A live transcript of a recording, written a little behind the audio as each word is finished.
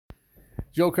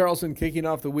Joe Carlson kicking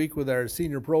off the week with our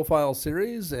senior profile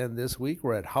series, and this week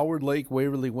we're at Howard Lake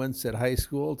Waverly Winsted High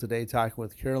School. Today talking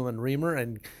with Carolyn Reamer.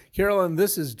 And Carolyn,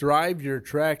 this is Drive Your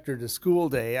Tractor to School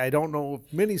Day. I don't know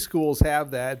if many schools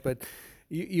have that, but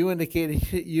you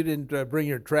indicated you didn't bring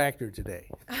your tractor today.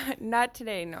 Not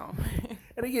today, no.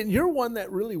 And again, you're one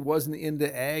that really wasn't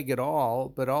into ag at all,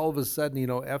 but all of a sudden,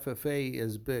 FFA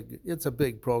is big. It's a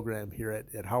big program here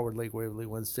at Howard Lake Waverly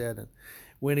Winsted, and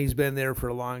Winnie's been there for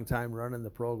a long time running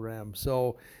the program.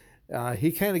 So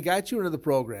he kind of got you into the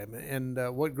program. And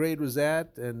what grade was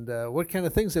that? And what kind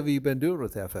of things have you been doing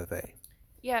with FFA?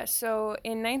 Yeah, so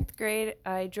in ninth grade,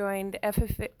 I joined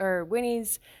FFA, or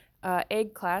Winnie's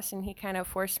ag class, and he kind of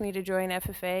forced me to join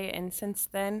FFA. And since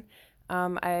then,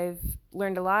 I've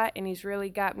learned a lot, and he's really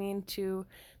got me into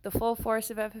the full force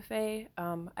of FFA.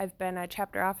 I've been a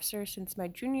chapter officer since my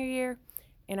junior year,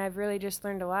 and I've really just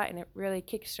learned a lot, and it really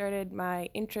kick-started my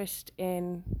interest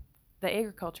in the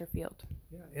agriculture field.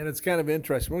 Yeah, and it's kind of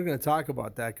interesting. We're going to talk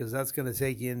about that because that's going to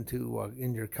take you into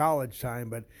in your college time.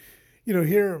 But,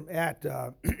 here at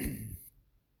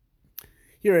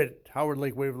here at Howard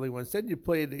Lake Waverly Winsted, you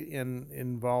played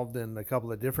involved in a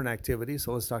couple of different activities.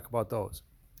 So let's talk about those.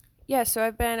 Yeah, so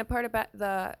I've been a part of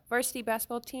the varsity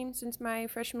basketball team since my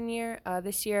freshman year.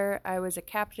 This year I was a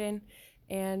captain,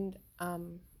 and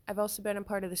I've also been a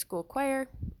part of the school choir.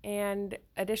 And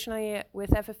additionally, with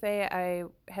FFA, I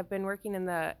have been working in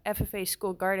the FFA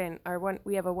school garden.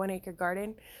 We have a 1 acre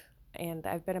garden, and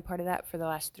I've been a part of that for the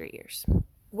last 3 years.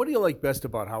 What do you like best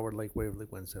about Howard Lake Waverly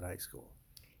Winsted High School?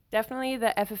 Definitely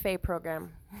the FFA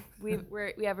program. We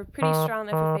have a pretty strong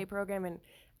FFA program, and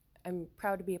I'm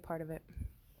proud to be a part of it.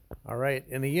 All right.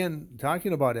 And again,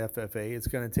 talking about FFA, it's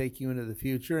going to take you into the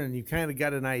future, and you kind of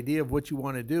got an idea of what you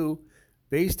want to do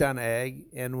based on ag,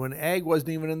 and when ag wasn't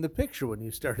even in the picture when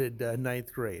you started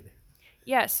ninth grade.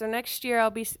 Yeah, so next year I'll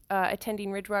be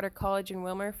attending Ridgewater College in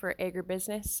Wilmer for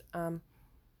agribusiness.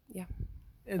 Yeah.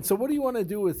 And so what do you want to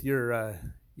do with your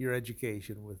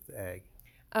education with ag?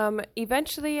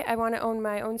 Eventually, I want to own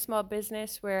my own small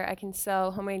business where I can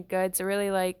sell homemade goods. I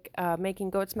really like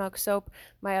making goat's milk soap.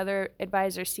 My other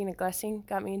advisor, Stina Glessing,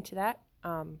 got me into that.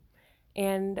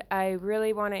 And I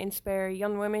really want to inspire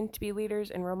young women to be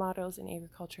leaders and role models in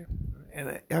agriculture.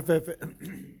 And FFA,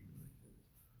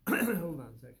 hold on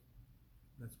a second.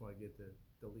 That's why I get to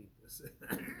delete this.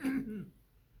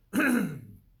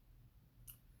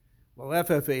 Well,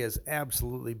 FFA has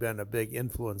absolutely been a big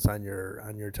influence on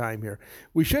your time here.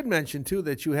 We should mention, too,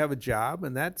 that you have a job,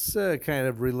 and that's kind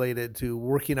of related to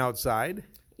working outside.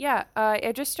 Yeah,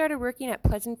 I just started working at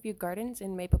Pleasant View Gardens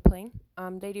in Maple Plain.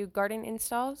 They do garden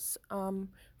installs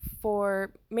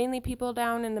for mainly people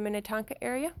down in the Minnetonka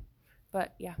area,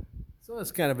 but yeah. So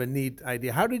that's kind of a neat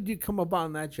idea. How did you come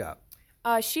upon that job?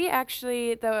 She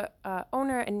actually, the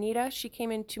owner, Anita, she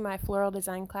came into my floral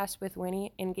design class with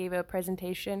Winnie and gave a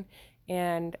presentation,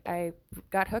 and I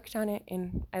got hooked on it,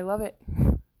 and I love it.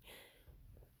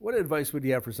 What advice would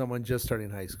you have for someone just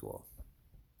starting high school?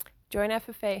 Join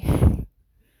FFA.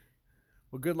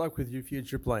 Well, good luck with your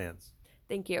future plans.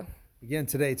 Thank you. Again,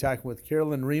 today talking with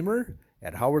Carolyn Reamer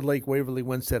at Howard Lake Waverly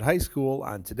Winsted High School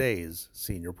on today's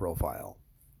Senior Profile.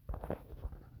 All right.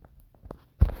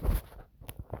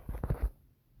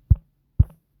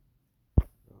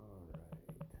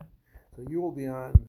 So you will be on